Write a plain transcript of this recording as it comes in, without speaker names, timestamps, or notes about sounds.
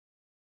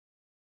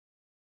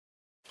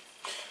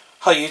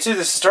Hi YouTube,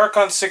 this is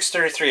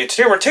Darkon633, and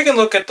today we're taking a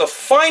look at the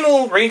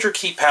final Ranger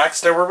key packs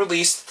that were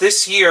released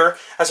this year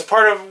as a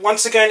part of,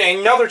 once again,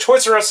 another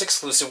Toys R Us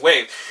exclusive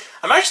wave.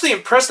 I'm actually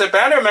impressed that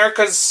Bandai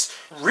America's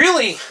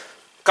really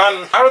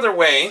gotten out of their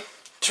way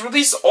to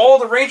release all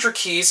the Ranger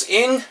keys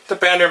in the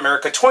Bandai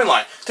America toy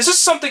line. This is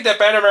something that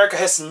Bandai America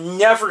has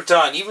never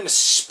done, even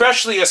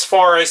especially as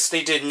far as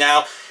they did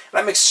now, and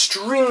I'm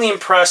extremely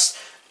impressed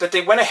that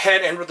they went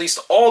ahead and released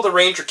all the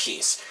Ranger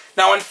keys.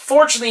 Now,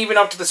 unfortunately, even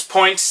up to this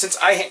point, since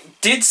I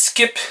did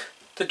skip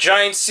the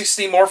giant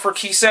 60 Morpher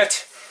key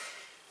set,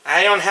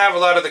 I don't have a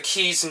lot of the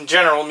keys in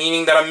general,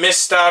 meaning that I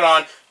missed out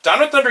on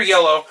Dawn of Thunder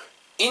Yellow,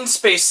 In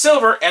Space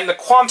Silver, and the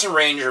Quantum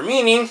Ranger,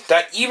 meaning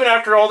that even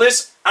after all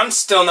this, I'm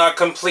still not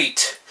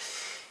complete.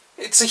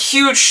 It's a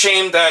huge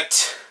shame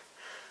that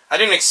I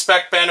didn't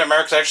expect Bandai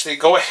America to actually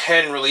go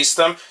ahead and release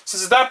them,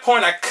 since at that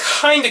point I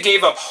kind of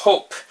gave up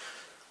hope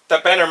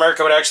that Bandai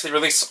America would actually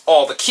release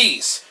all the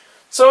keys.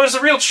 So it's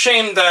a real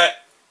shame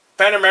that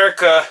Bandai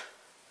America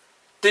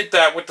did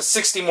that with the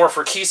 60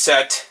 Morpher key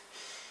set,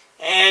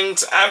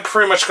 and I'm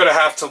pretty much going to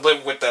have to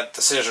live with that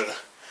decision.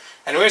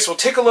 Anyways, we'll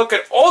take a look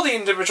at all the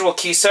individual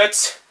key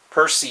sets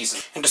per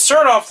season. And to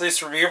start off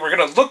this review, we're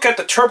going to look at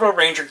the Turbo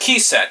Ranger key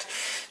set.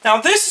 Now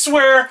this is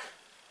where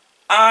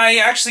I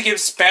actually give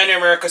Bandai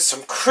America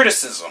some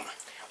criticism.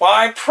 While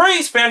I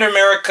praise Bandai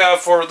America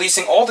for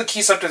releasing all the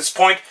keys up to this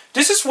point,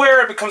 this is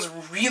where it becomes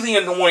really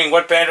annoying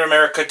what Bandai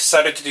America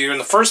decided to do in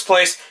the first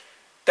place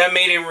that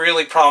made it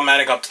really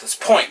problematic up to this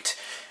point.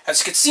 As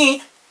you can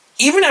see,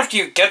 even after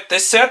you get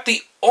this set,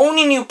 the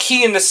only new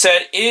key in the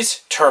set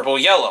is Turbo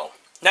Yellow.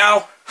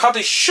 Now, how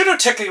they should have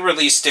technically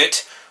released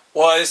it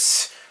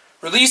was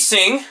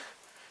releasing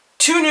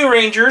 2 new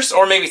Rangers,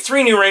 or maybe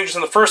 3 new Rangers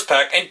in the first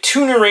pack, and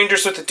 2 new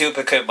Rangers with a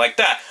duplicate like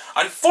that.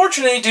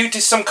 Unfortunately, due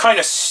to some kind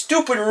of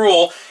stupid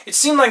rule, it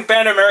seemed like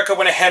Bandai America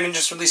went ahead and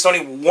just released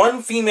only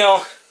 1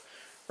 female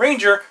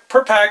Ranger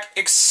per pack,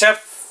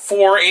 except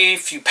for a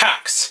few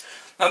packs.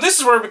 Now this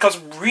is where it becomes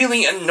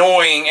really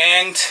annoying,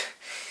 and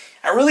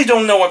I really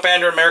don't know what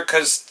Bandai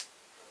America's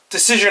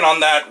decision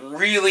on that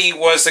really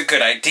was a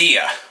good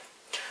idea.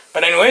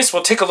 But anyways,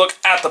 we'll take a look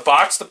at the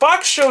box. The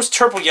box shows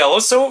Turbo Yellow,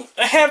 so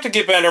I have to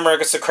give Bandai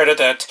America some credit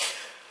that,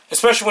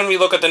 especially when we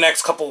look at the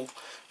next couple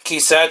key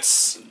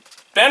sets,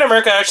 Bandai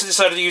America actually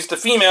decided to use the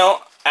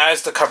female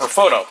as the cover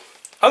photo.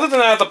 Other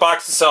than that, the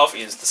box itself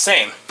is the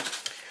same.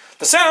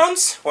 The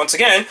sounds, once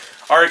again,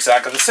 are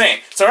exactly the same.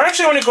 So we're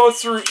actually going to go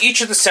through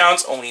each of the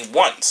sounds only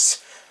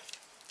once.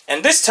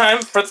 And this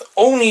time for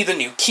only the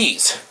new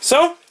keys.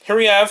 So, here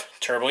we have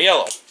Turbo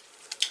Yellow.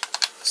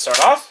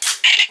 Start off.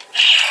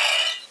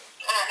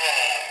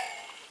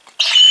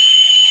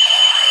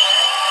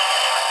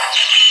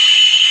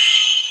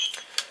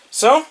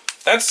 So,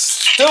 that's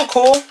still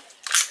cool.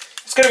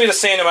 It's going to be the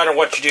same no matter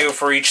what you do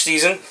for each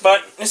season,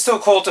 but it's still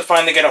cool to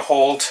finally get a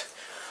hold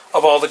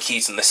of all the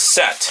keys in this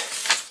set.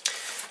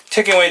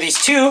 Taking away these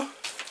 2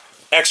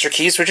 extra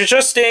keys, which is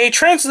just a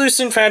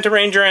translucent Phantom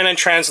Ranger and a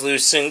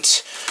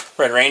translucent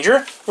Red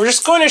Ranger, we're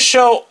just going to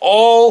show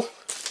all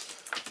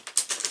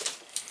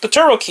the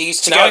Turbo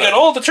keys together. Now I got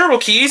all the Turbo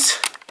keys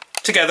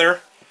together,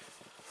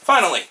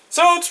 finally.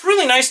 So it's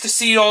really nice to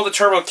see all the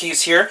Turbo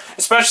keys here,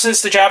 especially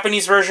since the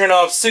Japanese version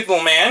of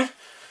Signal Man,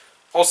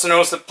 also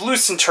known as the Blue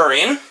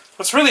Centurion,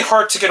 was really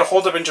hard to get a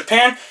hold of in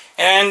Japan,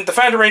 and the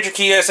Phantom Ranger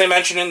key, as I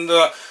mentioned in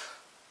the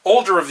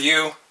older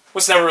review,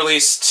 was never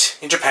released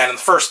in Japan in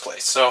the first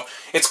place. So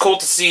it's cool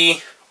to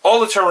see all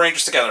the Turbo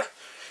Rangers together.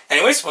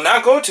 Anyways, we'll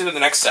now go to the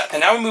next set.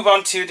 And now we move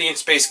on to the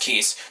In-Space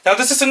keys. Now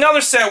this is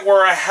another set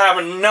where I have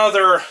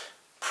another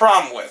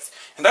problem with.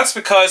 And that's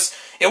because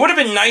it would have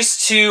been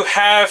nice to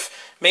have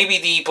maybe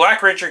the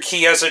Black Ranger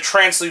key as a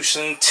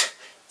translucent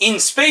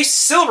In-Space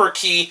Silver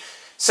key,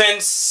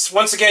 since,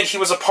 once again, he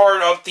was a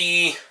part of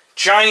the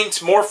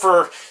giant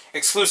Morpher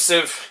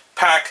exclusive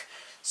pack.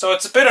 So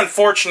it's a bit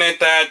unfortunate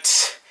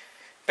that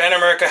Bandai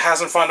America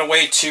hasn't found a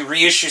way to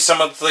reissue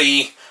some of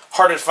the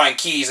harder to find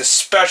keys,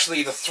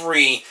 especially the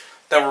 3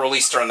 that were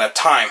released during that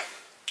time.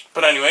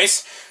 But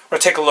anyways, we'll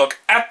take a look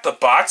at the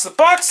box. The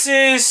box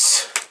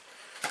is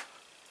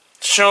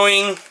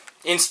showing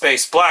In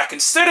Space Black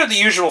instead of the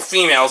usual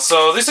female,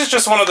 so this is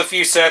just one of the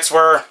few sets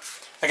where,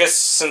 I guess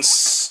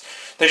since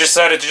they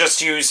decided to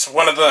just use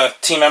one of the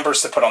team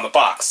members to put on the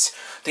box.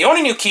 The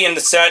only new key in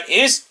the set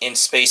is In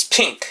Space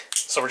Pink,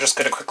 so we're just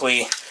going to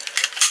quickly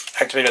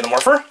activate the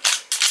Morpher.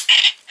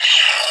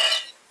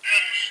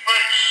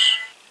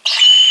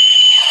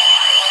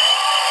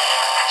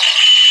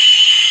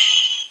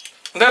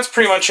 And that's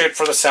pretty much it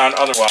for the sound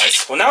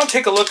otherwise. We'll now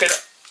take a look at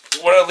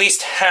what I at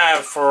least have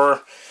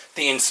for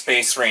the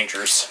In-Space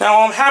Rangers.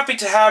 Now, I'm happy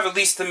to have at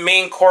least the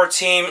main core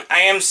team.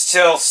 I am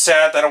still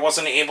sad that I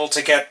wasn't able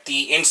to get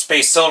the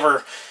In-Space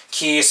Silver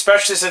key,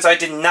 especially since I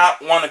did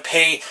not want to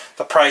pay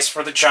the price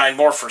for the giant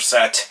Morpher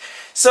set.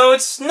 So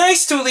it's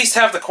nice to at least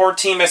have the core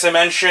team, as I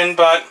mentioned,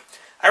 but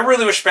I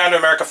really wish Bandai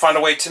America found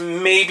a way to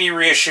maybe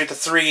reissue the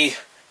 3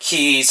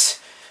 keys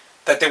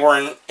that they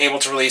weren't able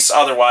to release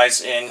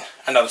otherwise in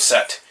another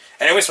set.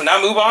 Anyways, we'll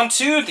now move on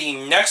to the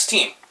next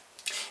team.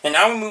 And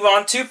now we move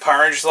on to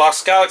Power Rangers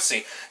Lost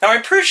Galaxy. Now I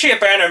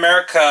appreciate Bandai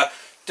America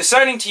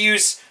deciding to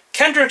use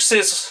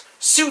Kendrix's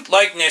suit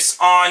likeness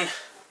on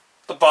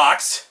the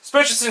box,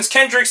 especially since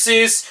Kendrix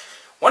is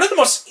one of the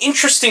most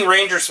interesting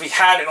Rangers we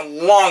had in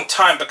a long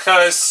time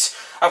because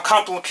of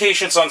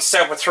complications on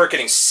set with her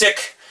getting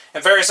sick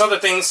and various other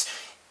things.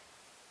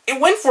 It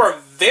went for a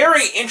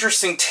very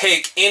interesting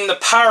take in the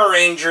Power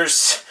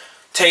Rangers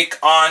take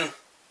on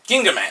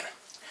Ginga Man.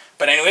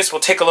 But anyways,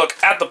 we'll take a look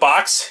at the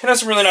box. It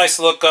has a really nice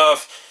look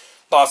of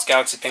Lost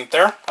Galaxy pink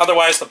there.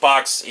 Otherwise, the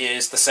box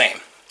is the same.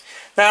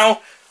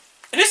 Now,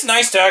 it is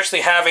nice to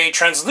actually have a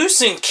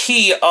translucent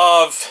key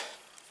of...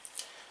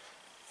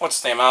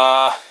 what's the name?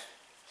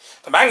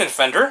 The Magnet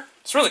Defender.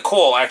 It's really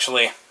cool,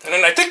 actually. And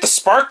then I think the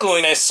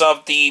sparkliness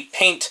of the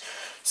paint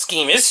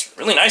scheme is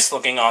really nice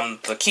looking on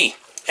the key.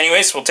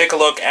 Anyways, we'll take a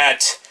look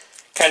at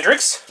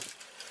Kendrix.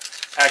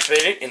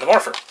 Activate it in the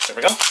Morpher. There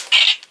we go.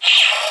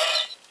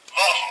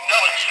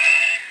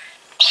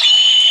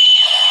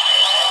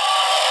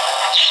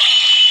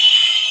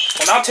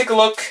 We'll now take a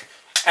look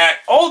at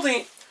all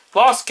the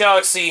Lost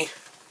Galaxy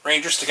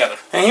Rangers together.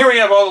 And here we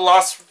have all the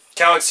Lost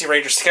Galaxy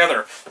Rangers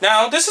together.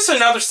 Now, this is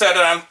another set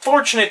that I'm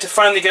fortunate to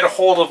finally get a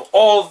hold of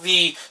all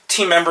the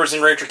team members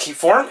in Ranger Key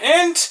form,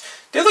 and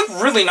they look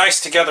really nice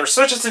together,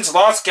 especially since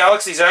Lost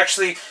Galaxy is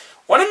actually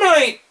one of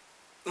my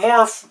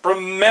more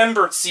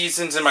remembered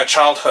seasons in my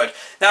childhood.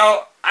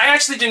 Now, I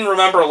actually didn't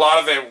remember a lot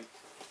of it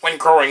when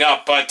growing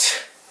up,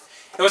 but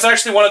it was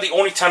actually one of the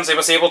only times I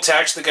was able to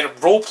actually get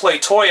a role-play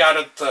toy out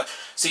of the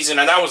season,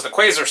 and that was the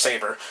Quasar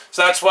Saber.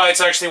 So that's why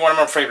it's actually one of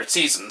my favorite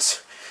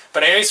seasons.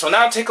 But anyways, we'll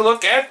now take a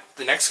look at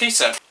the next key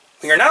set.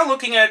 We are now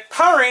looking at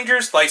Power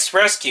Rangers Lights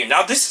Rescue.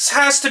 Now this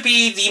has to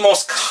be the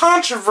most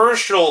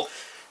controversial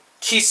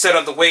key set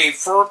of the wave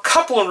for a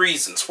couple of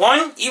reasons.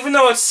 One, even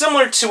though it's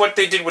similar to what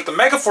they did with the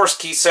Megaforce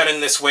key set in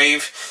this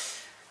wave,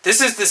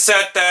 this is the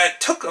set that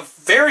took a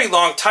very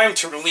long time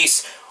to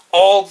release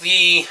all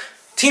the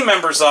team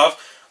members of.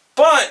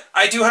 But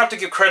I do have to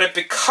give credit,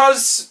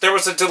 because there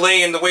was a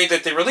delay in the way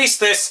that they released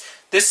this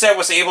set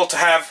was able to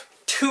have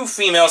 2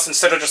 females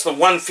instead of just the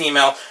 1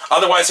 female.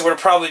 Otherwise, it would have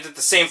probably did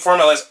the same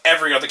formula as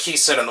every other key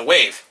set in the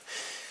wave.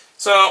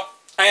 So,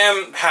 I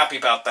am happy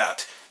about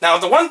that. Now,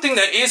 the one thing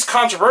that is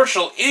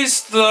controversial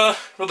is the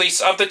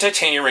release of the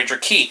Titanium Ranger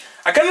key.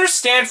 I can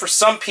understand for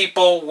some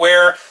people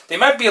where they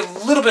might be a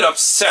little bit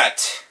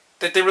upset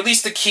that they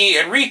released the key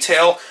at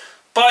retail,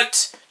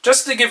 but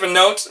just to give a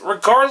note,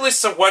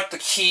 regardless of what the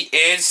key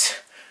is,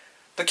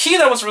 the key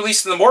that was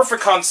released in the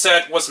Morphicon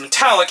set was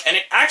metallic, and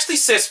it actually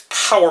says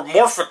Power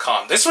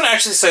Morphicon. This one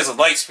actually says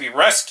Lightspeed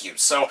Rescue,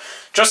 so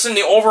just in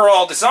the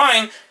overall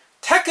design,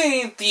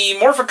 technically the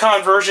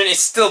Morphicon version is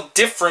still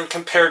different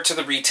compared to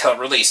the retail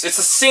release. It's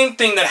the same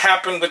thing that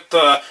happened with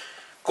the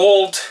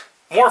gold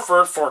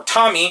Morpher for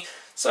Tommy,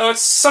 so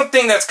it's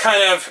something that's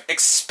kind of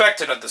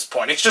expected at this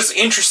point. It's just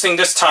interesting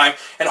this time,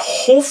 and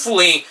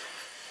hopefully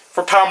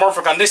for Power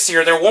Morphicon this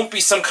year, there won't be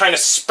some kind of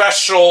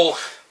special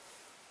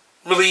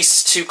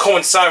release to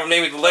coincide with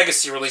maybe the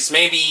Legacy release,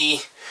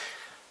 maybe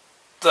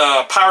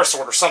the Power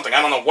Sword or something.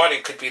 I don't know what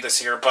it could be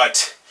this year,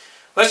 but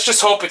let's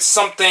just hope it's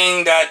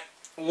something that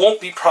won't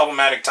be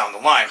problematic down the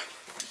line.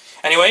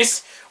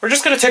 Anyways, we're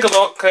just going to take a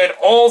look at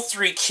all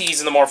 3 keys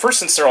in the Morpher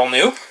since they're all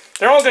new.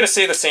 They're all going to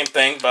say the same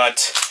thing,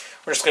 but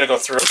we're just going to go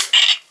through.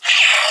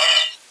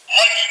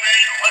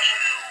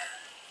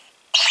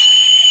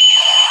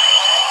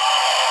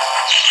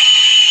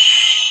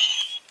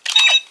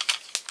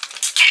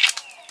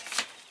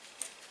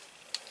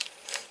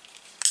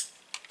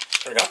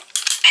 There we go.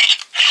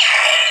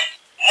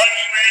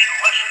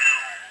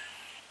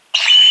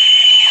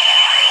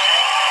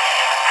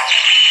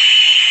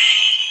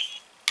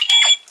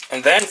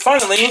 And then,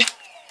 finally,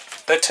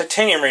 the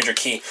Titanium Ranger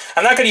key.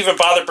 I'm not going to even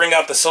bother bring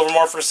out the Silver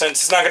Morpher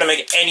since it's not going to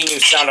make any new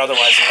sound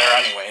otherwise in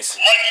there anyways.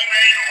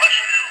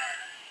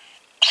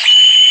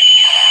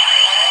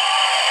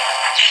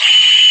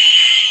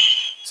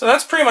 So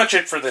that's pretty much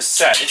it for this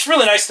set. It's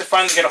really nice to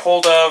finally get a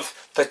hold of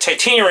the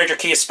Titanium Ranger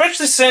key,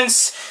 especially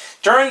since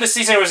during the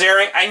season it was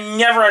airing, I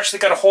never actually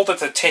got a hold of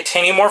the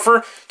Titanium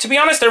Morpher. To be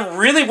honest, I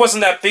really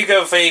wasn't that big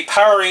of a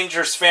Power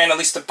Rangers fan, at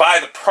least to buy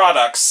the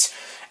products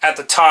at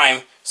the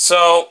time.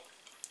 So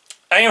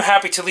I am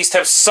happy to at least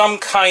have some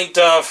kind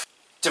of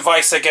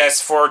device, I guess,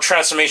 for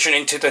transformation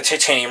into the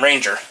Titanium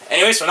Ranger.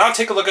 Anyways, we'll now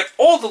take a look at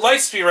all the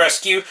Lightspeed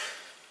Rescue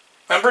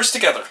members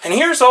together. And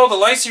here's all the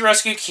Lightspeed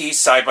Rescue keys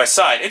side by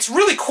side. It's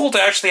really cool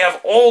to actually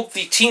have all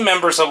the team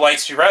members of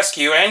Lightspeed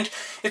Rescue, and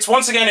it's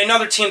once again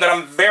another team that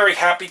I'm very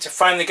happy to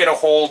finally get a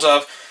hold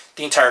of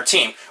the entire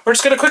team. We're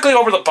just going to quickly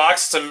over the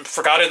box, since I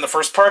forgot it in the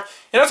first part.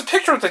 It has a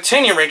picture of the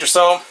Titanium Ranger,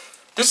 so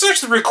this is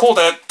actually really cool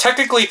that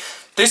technically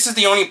this is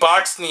the only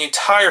box in the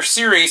entire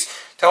series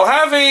that'll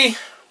have a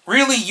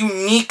really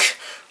unique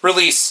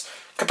release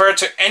compared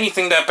to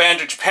anything that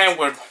Bandai Japan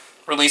would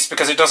release,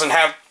 because it doesn't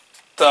have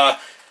the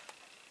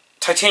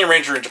Titanium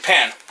Ranger in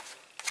Japan.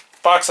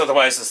 Box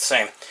otherwise is the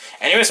same.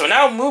 Anyways, we'll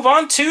now move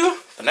on to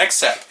the next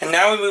set. And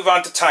now we move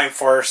on to Time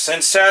Force,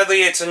 and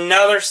sadly it's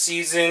another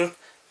season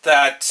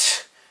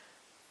that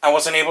I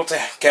wasn't able to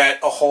get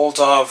a hold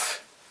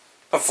of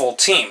a full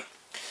team.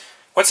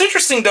 What's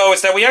interesting, though,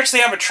 is that we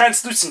actually have a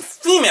translucent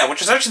female,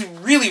 which is actually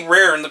really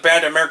rare in the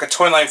Bandai America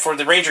toy line for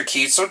the Ranger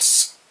keys, so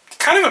it's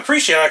kind of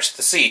appreciated, actually,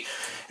 to see.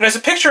 And there's a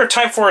picture of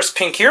Time Force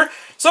Pink here,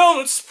 so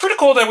it's pretty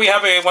cool that we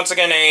have, once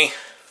again,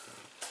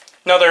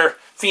 another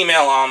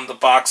female on the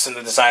box in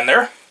the design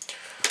there.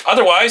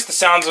 Otherwise, the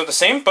sounds are the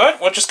same,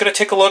 but we're just going to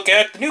take a look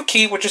at the new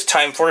key, which is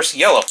Time Force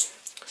Yellow.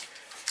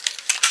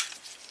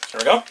 There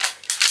we go.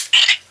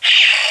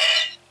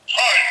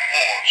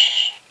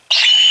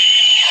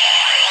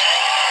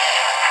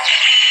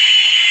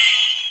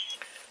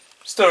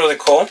 Still really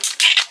cool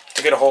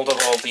to get a hold of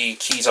all the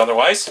keys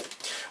otherwise.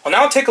 Well,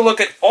 now take a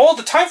look at all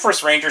the Time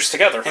Force Rangers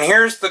together. And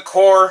here's the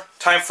core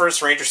Time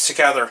Force Rangers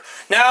together.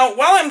 Now,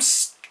 while I'm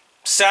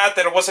sad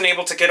that I wasn't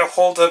able to get a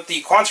hold of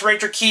the Quantum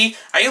Ranger key,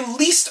 I at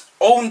least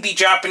own the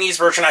Japanese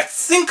version. I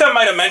think I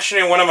might have mentioned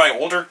it in one of my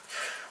older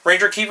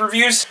Ranger key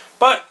reviews.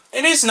 But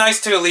it is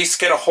nice to at least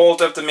get a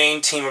hold of the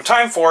main team of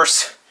Time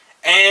Force.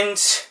 And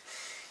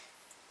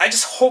I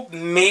just hope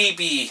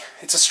maybe,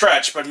 it's a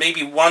stretch, but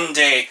maybe one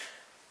day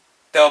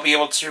they'll be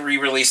able to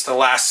re-release the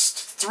last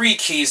 3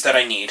 keys that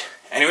I need.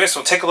 Anyways,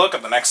 we'll take a look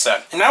at the next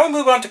set. And now we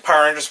move on to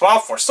Power Rangers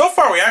Wild Force. So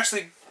far, we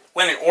actually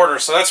went in order,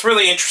 so that's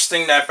really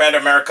interesting that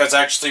Bandai America has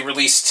actually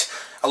released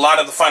a lot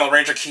of the final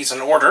Ranger keys in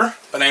order.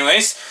 But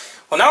anyways,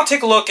 we'll now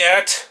take a look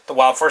at the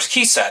Wild Force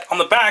key set. On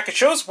the back, it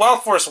shows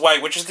Wild Force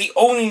White, which is the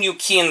only new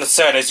key in the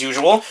set, as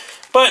usual.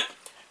 But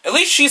at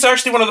least she's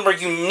actually one of the more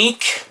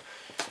unique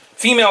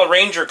female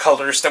Ranger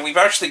colors that we've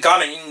actually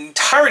gotten in the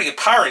entirety of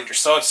Power Rangers,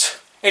 so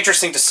it's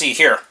interesting to see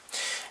here.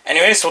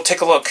 Anyways, we'll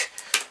take a look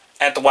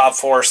at the Wild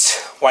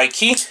Force White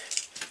key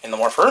in the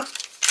Morpher.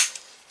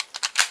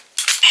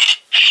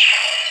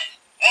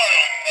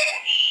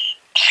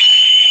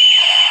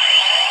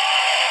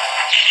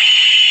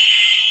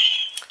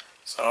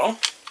 So,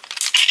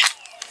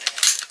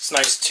 it's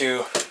nice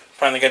to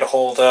finally get a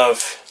hold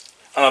of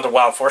another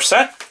Wild Force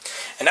set.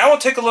 And now we'll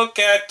take a look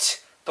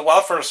at the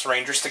Wild Force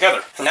Rangers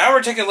together. And now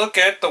we're taking a look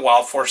at the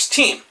Wild Force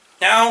team.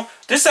 Now,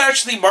 this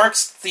actually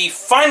marks the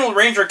final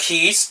Ranger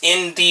keys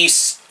in the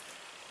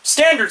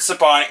standard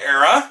Saban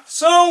era,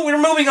 so we're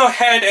moving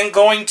ahead and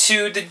going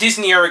to the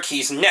Disney era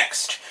keys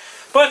next.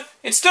 But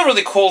it's still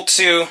really cool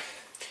to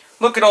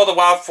look at all the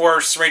Wild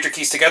Force Ranger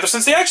keys together,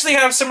 since they actually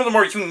have some of the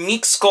more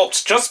unique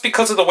sculpts just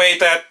because of the way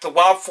that the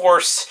Wild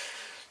Force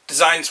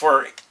designs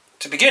were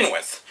to begin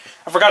with.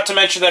 I forgot to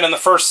mention that in the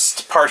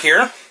first part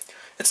here.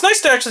 It's nice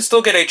to actually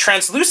still get a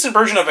translucent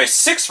version of a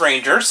 6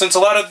 Ranger, since a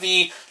lot of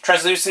the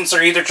translucents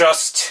are either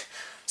just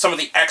some of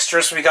the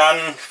extras we've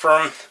gotten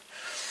from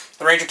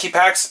the Ranger key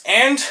packs,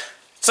 and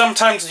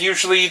sometimes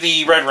usually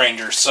the Red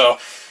Rangers, so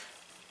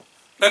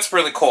that's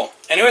really cool.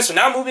 Anyway, so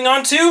now moving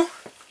on to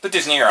the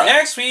Disney era.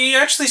 Next, we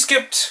actually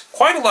skipped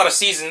quite a lot of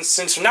seasons,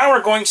 since now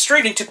we're going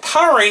straight into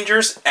Power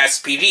Rangers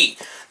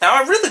SPD. Now,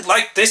 I really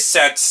like this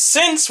set,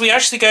 since we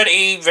actually got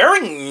a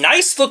very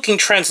nice looking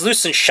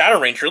translucent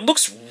Shadow Ranger. It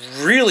looks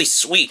really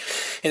sweet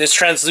in this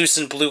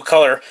translucent blue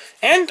color,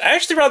 and I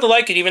actually rather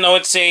like it, even though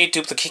it's a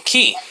duplicate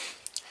key.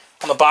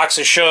 On the box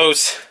it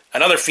shows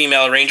another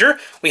female Ranger.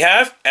 We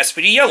have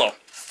SPD Yellow.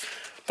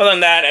 But other than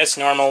that, as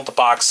normal, the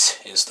box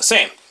is the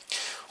same.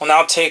 We'll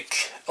now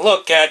take a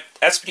look at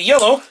SPD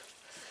Yellow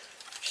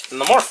in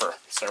the Morpher.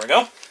 So there we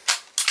go.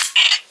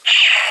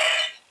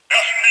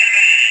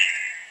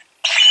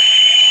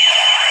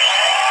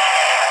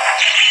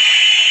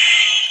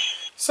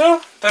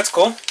 So, that's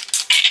cool.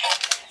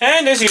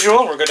 And as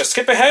usual, we're going to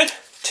skip ahead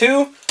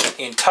to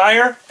the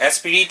entire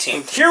SPD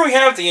team. Here we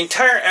have the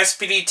entire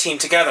SPD team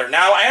together.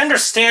 Now, I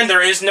understand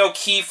there is no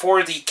key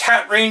for the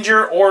Cat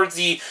Ranger or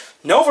the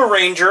Nova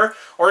Ranger,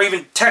 or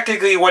even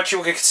technically what you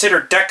would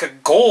consider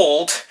Deca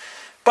Gold,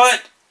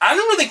 but I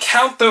don't really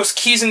count those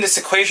keys in this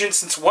equation,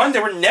 since one, they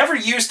were never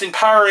used in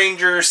Power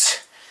Rangers,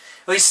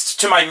 at least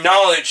to my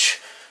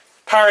knowledge,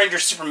 Power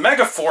Rangers Super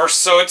Megaforce,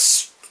 so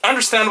it's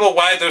understandable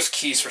why those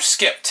keys were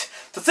skipped.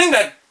 The thing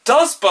that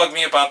does bug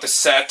me about this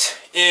set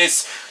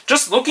is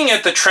just looking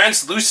at the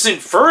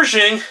translucent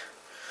version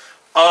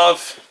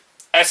of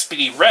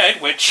SPD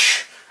Red,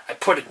 which I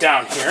put it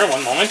down here,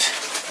 one moment.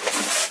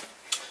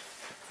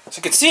 So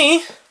you can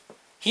see,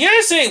 he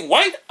has a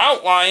white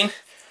outline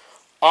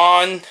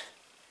on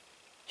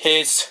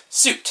his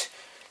suit.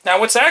 Now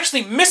what's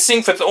actually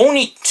missing for the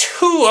only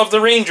 2 of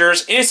the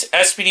Rangers is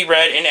SPD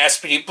Red and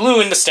SPD Blue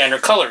in the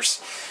standard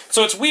colors.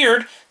 So it's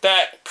weird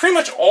that pretty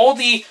much all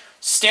the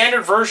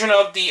standard version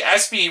of the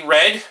SPD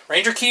Red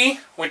Ranger key,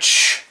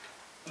 which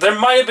there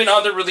might have been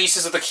other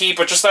releases of the key,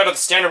 but just out of the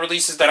standard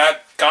releases that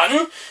I've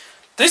gotten,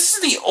 this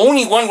is the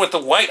only one with the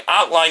white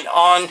outline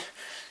on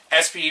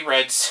SPD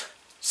Red's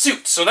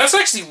suit. So that's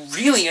actually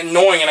really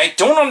annoying, and I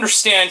don't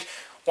understand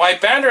why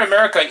Bandai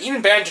America and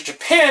even Bandai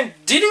Japan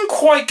didn't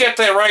quite get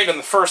that right in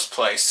the first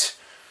place.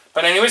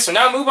 But anyway, so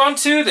now move on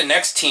to the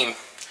next team.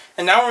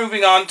 And now we're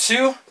moving on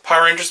to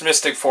Power Rangers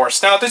Mystic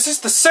Force. Now, this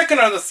is the second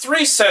of the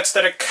 3 sets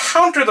that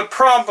encounter the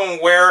problem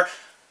where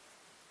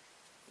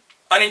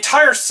an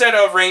entire set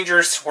of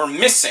Rangers were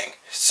missing.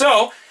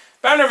 So,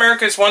 Bandai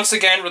America has once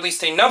again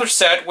released another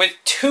set with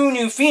 2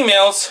 new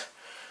females,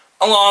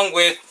 along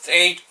with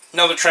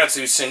another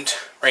translucent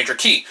Ranger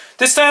key.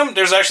 This time,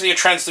 there's actually a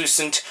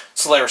translucent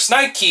Solaris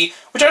Night key,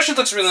 which actually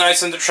looks really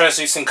nice in the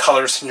translucent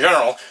colors in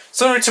general,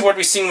 similar to what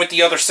we've seen with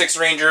the other 6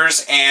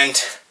 Rangers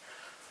and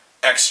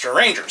extra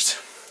Rangers.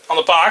 On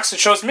the box,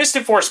 it shows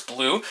Mystic Force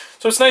Blue,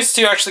 so it's nice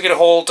to actually get a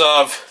hold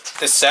of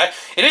this set.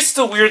 It is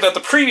still weird that the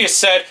previous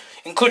set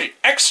included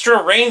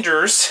extra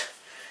Rangers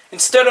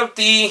instead of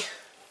the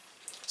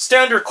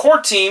standard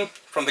core team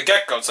from the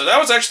get-go. So that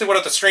was actually one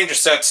of the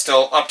strangest sets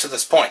still up to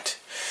this point.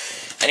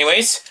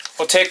 Anyways,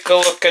 we'll take a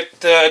look at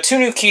the 2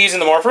 new keys in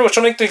the Morpher, which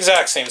will make the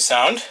exact same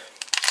sound.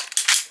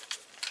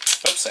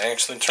 Oops, I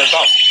actually turned it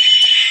off.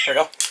 There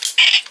we go.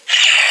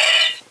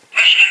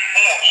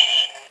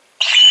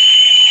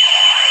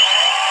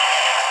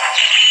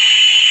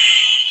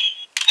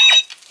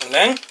 And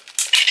then,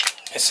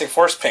 Mystic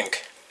Force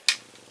Pink.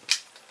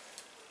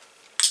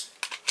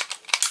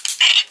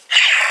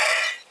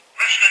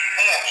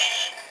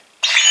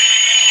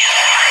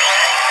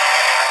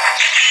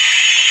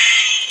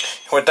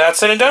 With that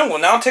said and done, we'll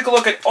now take a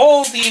look at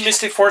all the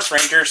Mystic Force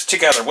Rangers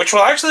together, which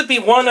will actually be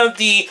one of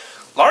the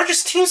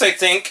largest teams, I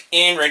think,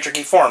 in Ranger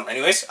Key form.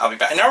 Anyways, I'll be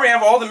back. And now we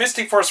have all the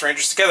Mystic Force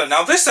Rangers together.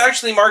 Now, this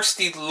actually marks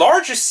the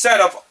largest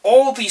set of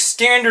all the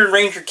standard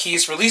Ranger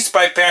Keys released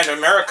by Bandai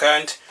America,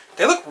 and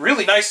they look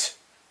really nice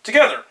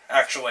together,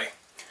 actually.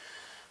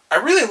 I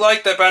really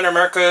like that Bandai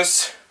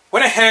America's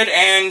went ahead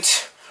and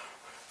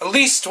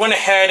released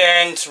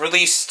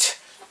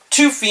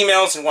 2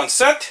 females in one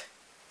set,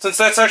 since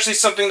that's actually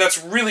something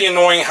that's really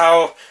annoying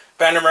how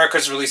Bandai America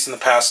has released in the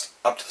past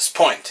up to this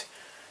point.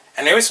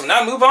 Anyways, we'll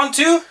now move on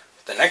to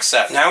the next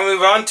set. Now we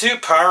move on to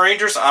Power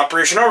Rangers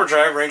Operation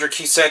Overdrive Ranger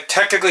Key Set,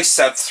 technically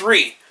Set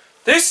 3.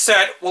 This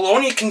set will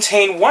only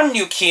contain 1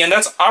 new key, and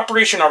that's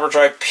Operation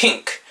Overdrive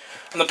Pink.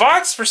 On the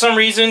box, for some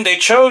reason, they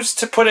chose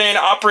to put in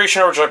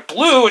Operation Overdrive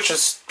Blue, which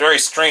is a very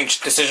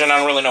strange decision. I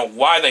don't really know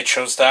why they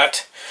chose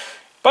that.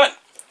 But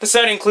the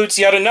set includes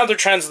yet another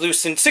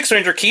translucent 6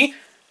 Ranger key,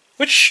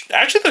 which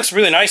actually looks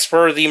really nice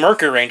for the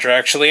Mercury Ranger,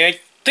 actually. I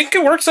think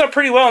it works out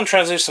pretty well in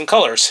translucent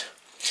colors.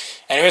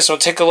 Anyways, we'll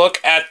take a look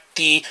at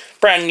the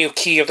brand new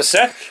key of the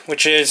set,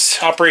 which is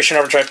Operation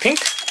Overdrive Pink.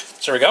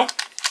 So there we go. Operation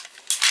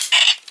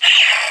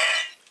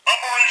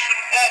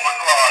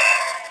Overdrive.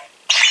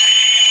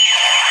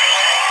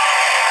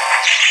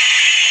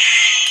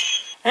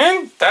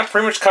 And that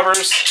pretty much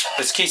covers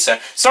this key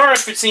set. Sorry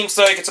if it seems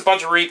like it's a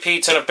bunch of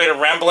repeats and a bit of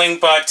rambling,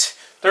 but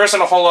there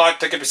isn't a whole lot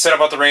that could be said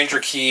about the Ranger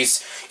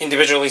keys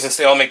individually, since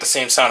they all make the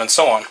same sound and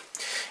so on.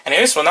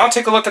 Anyways, we'll now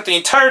take a look at the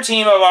entire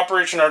team of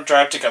Operation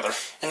Overdrive together.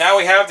 And now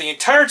we have the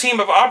entire team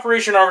of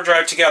Operation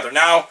Overdrive together.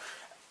 Now,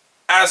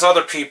 as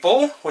other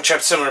people, which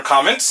have similar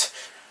comments,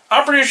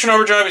 Operation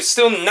Overdrive is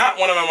still not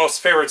one of my most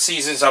favorite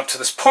seasons up to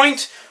this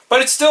point, but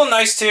it's still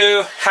nice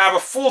to have a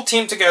full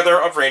team together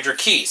of Ranger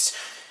keys.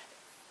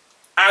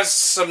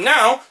 As of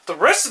now, the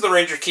rest of the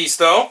Ranger keys,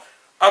 though,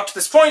 up to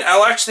this point,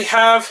 I'll actually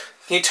have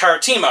the entire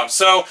team up.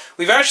 So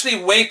we've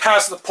actually way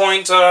past the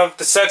point of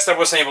the sets that I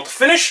wasn't able to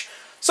finish,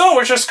 so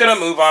we're just going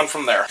to move on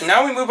from there. And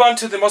now we move on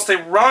to the most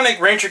ironic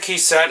Ranger Key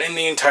set in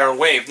the entire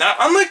wave. Now,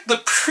 unlike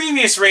the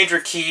previous Ranger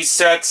Key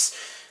sets,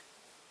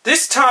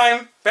 this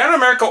time, Bandai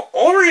America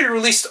already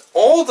released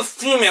all the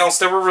females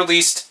that were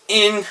released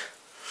in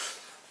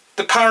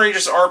the Power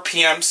Rangers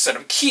RPM set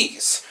of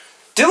keys.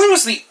 Dylan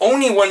was the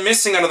only one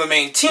missing out of the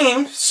main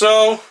team,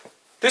 so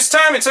this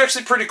time it's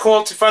actually pretty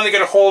cool to finally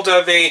get a hold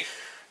of a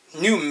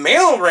new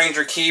male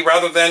Ranger key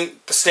rather than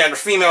the standard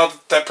female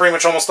that pretty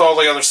much almost all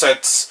the other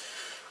sets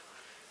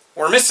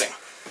were missing.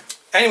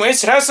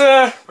 Anyways, it has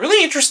a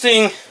really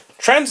interesting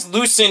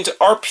translucent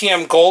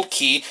RPM gold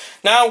key.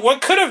 Now,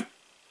 what could have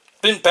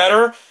been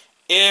better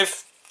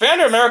if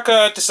Bandai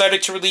America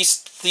decided to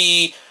release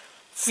the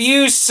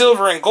fused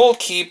silver and gold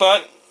key,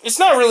 but it's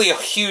not really a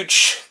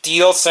huge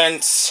deal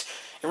since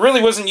it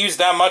really wasn't used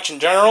that much in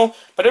general,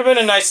 but it would have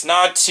been a nice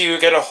nod to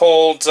get a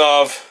hold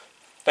of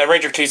that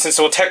Ranger key, since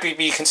it will technically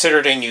be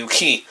considered a new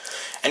key.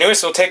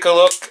 Anyways, we'll take a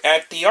look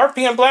at the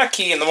RPM black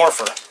key in the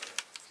Morpher.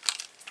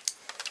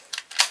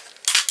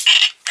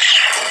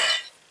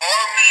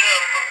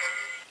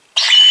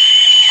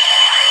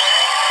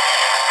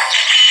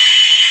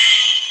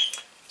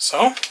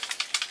 So,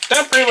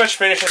 that pretty much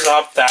finishes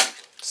off that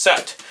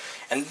set.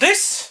 And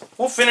this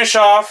will finish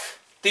off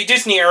the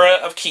Disney era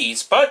of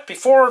keys. But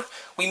before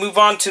we move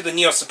on to the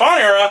Neo Saban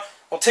era,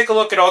 we'll take a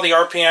look at all the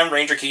RPM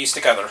Ranger keys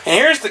together. And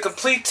here's the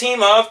complete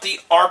team of the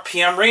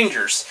RPM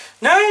Rangers.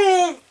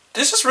 Now,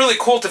 this is really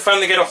cool to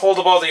finally get a hold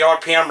of all the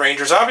RPM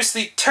Rangers.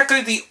 Obviously,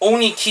 technically the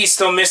only key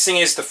still missing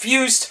is the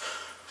fused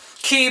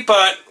key,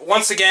 but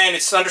once again,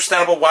 it's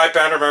understandable why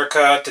Bandai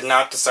America did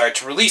not decide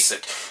to release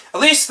it.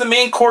 At least the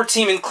main core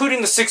team,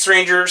 including the 6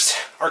 Rangers,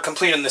 are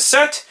complete in this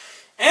set,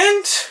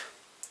 and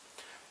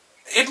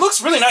it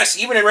looks really nice,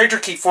 even in Ranger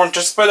Key form,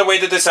 just by the way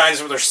the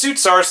designs of their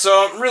suits are,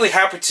 so I'm really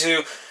happy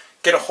to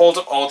get a hold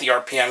of all the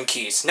RPM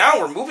keys. Now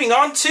we're moving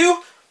on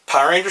to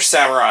Power Ranger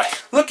Samurai.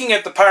 Looking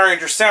at the Power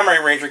Ranger Samurai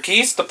Ranger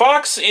keys, the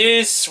box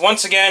is,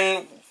 once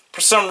again,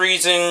 for some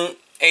reason,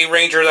 a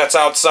ranger that's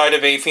outside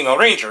of a female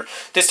ranger.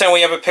 This time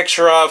we have a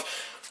picture of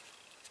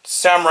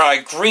Samurai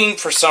Green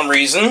for some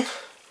reason,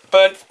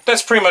 but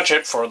that's pretty much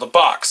it for the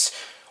box.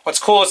 What's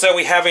cool is that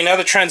we have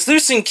another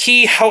translucent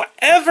key.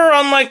 However,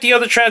 unlike the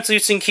other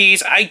translucent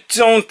keys, I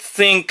don't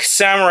think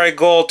Samurai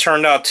Gold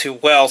turned out too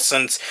well,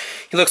 since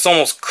he looks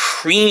almost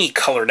creamy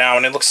color now,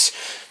 and it looks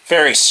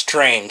very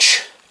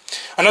strange.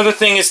 Another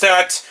thing is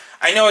that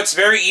I know it's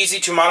very easy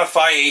to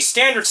modify a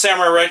standard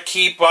Samurai Red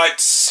key,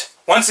 but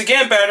once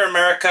again, Bandai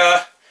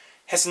America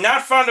has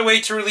not found a way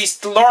to release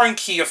the Lauren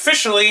key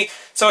officially,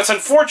 so it's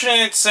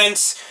unfortunate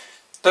since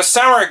the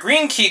Samurai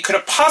Green key could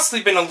have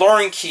possibly been a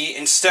Lauren key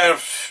instead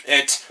of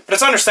it, but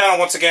it's understandable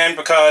once again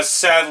because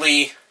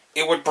sadly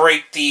it would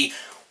break the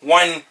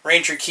one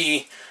Ranger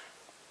key,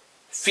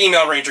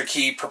 female Ranger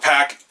key per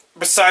pack,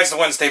 besides the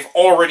ones they've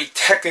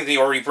technically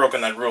already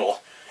broken that rule.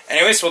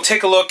 Anyways, we'll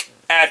take a look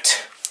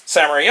at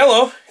Samurai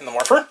Yellow in the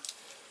Morpher.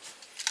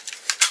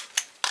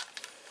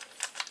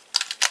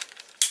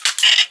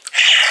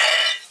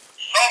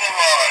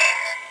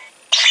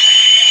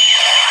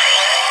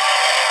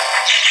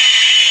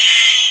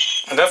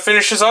 And that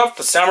finishes off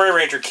the Samurai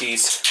Ranger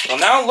keys. We'll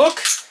now look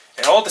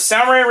at all the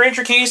Samurai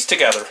Ranger keys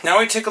together. Now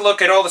we take a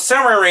look at all the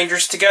Samurai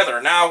Rangers together.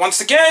 Now,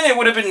 once again, it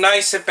would have been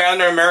nice if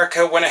Bandai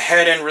America went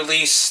ahead and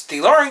released the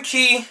Lauren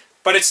key,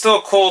 but it's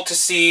still cool to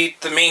see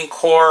the main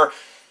core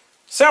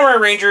Samurai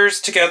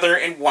Rangers together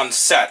in one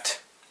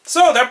set.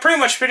 So that pretty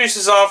much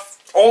finishes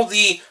off all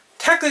the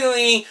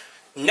technically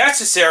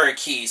necessary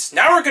keys.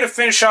 Now we're going to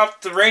finish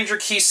off the Ranger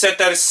key set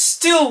that is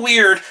still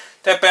weird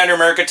that Bandai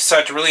America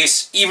decided to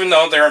release, even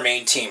though they're a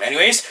main team.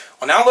 Anyways,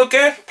 we'll now look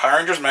at Power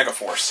Rangers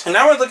Megaforce. And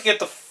now we're looking at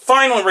the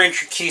final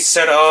Ranger key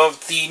set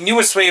of the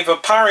newest wave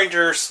of Power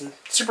Rangers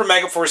Super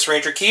Megaforce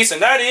Ranger keys,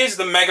 and that is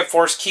the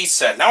Megaforce key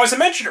set. Now, as I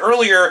mentioned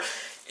earlier,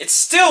 it's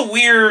still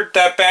weird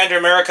that Bandai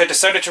America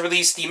decided to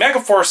release the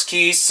Megaforce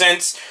keys,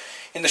 since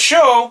in the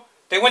show,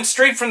 they went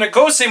straight from the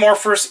Gosei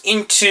Morphers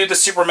into the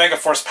Super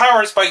Megaforce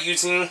powers by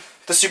using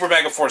the Super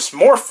Megaforce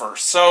Morpher.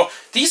 So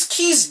these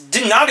keys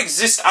did not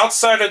exist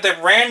outside of the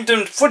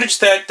random footage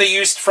that they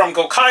used from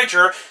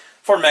Gokaiger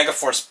for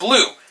Megaforce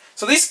Blue.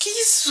 So these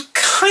keys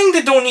kind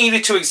of don't need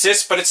it to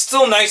exist, but it's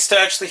still nice to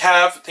actually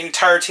have the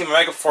entire team of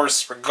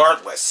Megaforce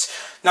regardless.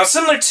 Now,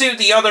 similar to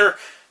the other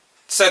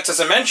sets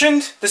as I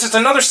mentioned, this is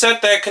another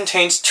set that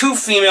contains 2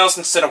 females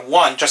instead of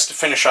 1, just to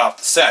finish off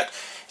the set.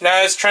 It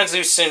has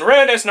translucent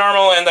red as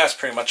normal, and that's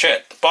pretty much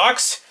it. The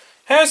box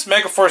has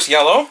Megaforce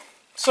Yellow,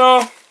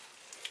 so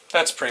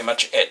that's pretty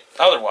much it.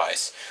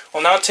 Otherwise,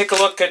 we'll now take a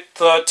look at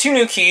the 2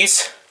 new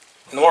keys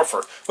in the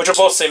Morpher, which will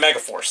both say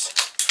Megaforce.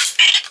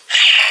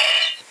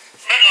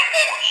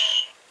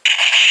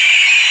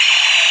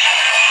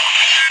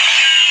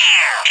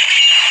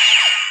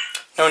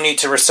 No need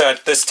to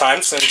reset this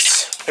time,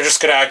 since they're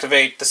just going to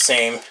activate the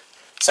same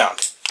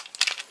sound.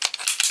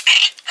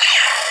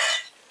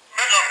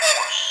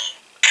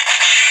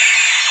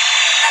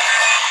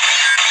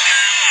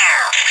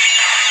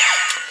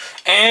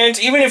 And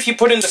even if you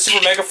put in the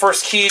Super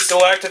Megaforce keys,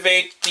 they'll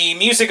activate the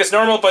music as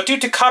normal, but due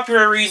to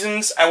copyright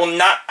reasons, I will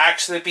not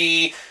actually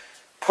be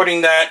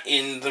putting that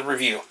in the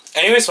review.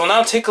 Anyways, we'll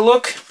now take a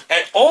look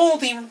at all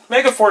the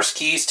Megaforce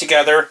keys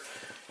together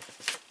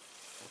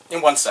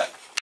in one set.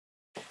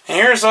 And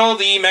here's all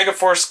the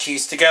Megaforce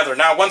keys together.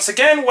 Now, once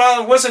again,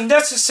 while it wasn't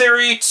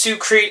necessary to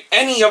create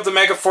any of the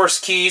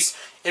Megaforce keys,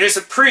 it is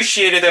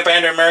appreciated that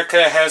Bandai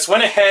America has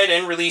went ahead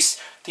and released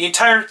the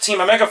entire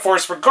team of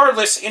Megaforce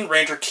regardless in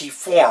Ranger key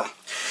form.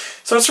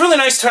 So it's really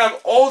nice to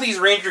have all these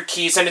Ranger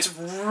keys, and it's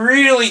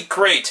really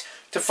great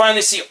to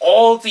finally see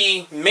all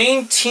the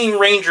main team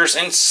Rangers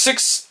and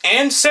 6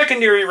 and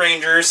secondary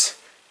Rangers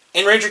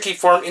in Ranger key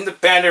form in the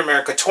Bandai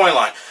America toy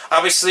line.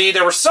 Obviously,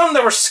 there were some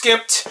that were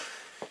skipped,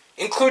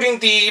 including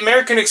the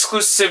American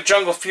exclusive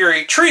Jungle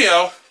Fury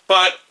trio,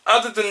 but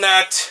other than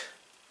that,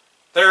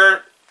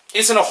 there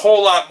isn't a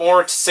whole lot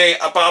more to say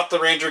about the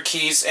Ranger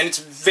keys, and it's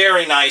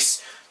very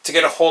nice to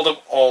get a hold of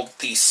all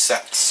these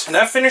sets. And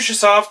that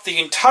finishes off the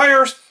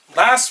entire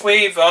last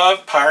wave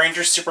of Power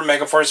Rangers Super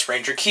Megaforce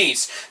Ranger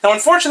keys. Now,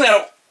 unfortunately,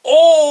 out of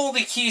all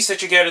the keys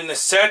that you get in this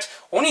set,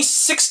 only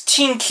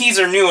 16 keys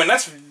are new, and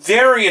that's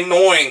very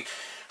annoying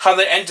how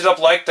that ended up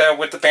like that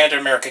with the Bandai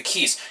America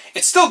keys.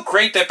 It's still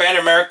great that Bandai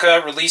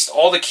America released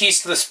all the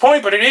keys to this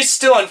point, but it is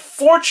still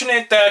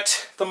unfortunate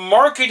that the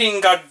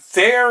marketing got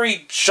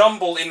very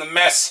jumbled in the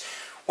mess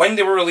when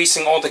they were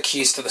releasing all the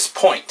keys to this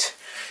point.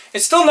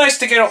 It's still nice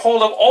to get a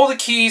hold of all the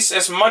keys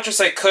as much as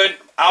I could,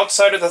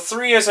 outside of the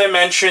 3, as I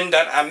mentioned,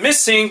 that I'm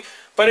missing,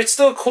 but it's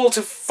still cool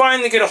to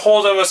finally get a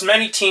hold of as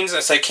many teams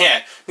as I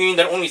can, meaning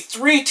that only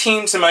 3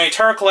 teams in my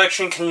entire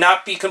collection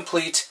cannot be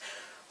complete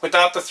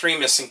without the 3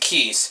 missing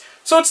keys.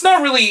 So it's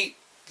not really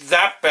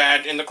that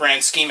bad in the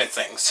grand scheme of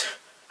things.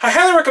 I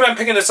highly recommend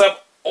picking this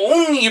up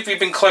only if you've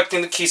been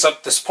collecting the keys up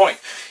to this point.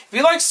 If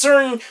you like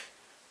certain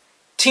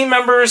team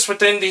members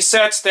within these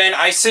sets, then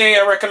I say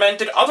I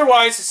recommend it.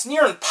 Otherwise, it's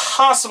near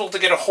impossible to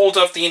get a hold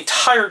of the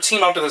entire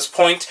team up to this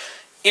point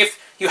if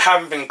you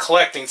haven't been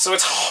collecting. So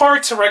it's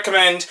hard to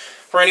recommend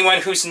for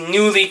anyone who's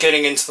newly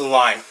getting into the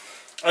line.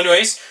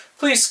 Anyways,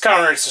 please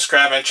comment,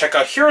 subscribe, and check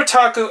out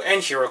Hirotaku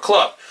and Hero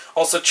Club.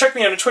 Also, check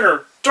me out on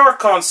Twitter,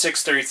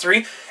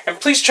 Darkon633,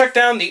 and please check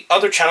down the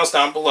other channels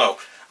down below.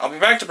 I'll be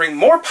back to bring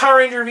more Power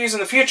Ranger reviews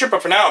in the future,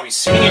 but for now, I'll be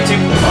seeing you.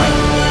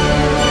 Bye.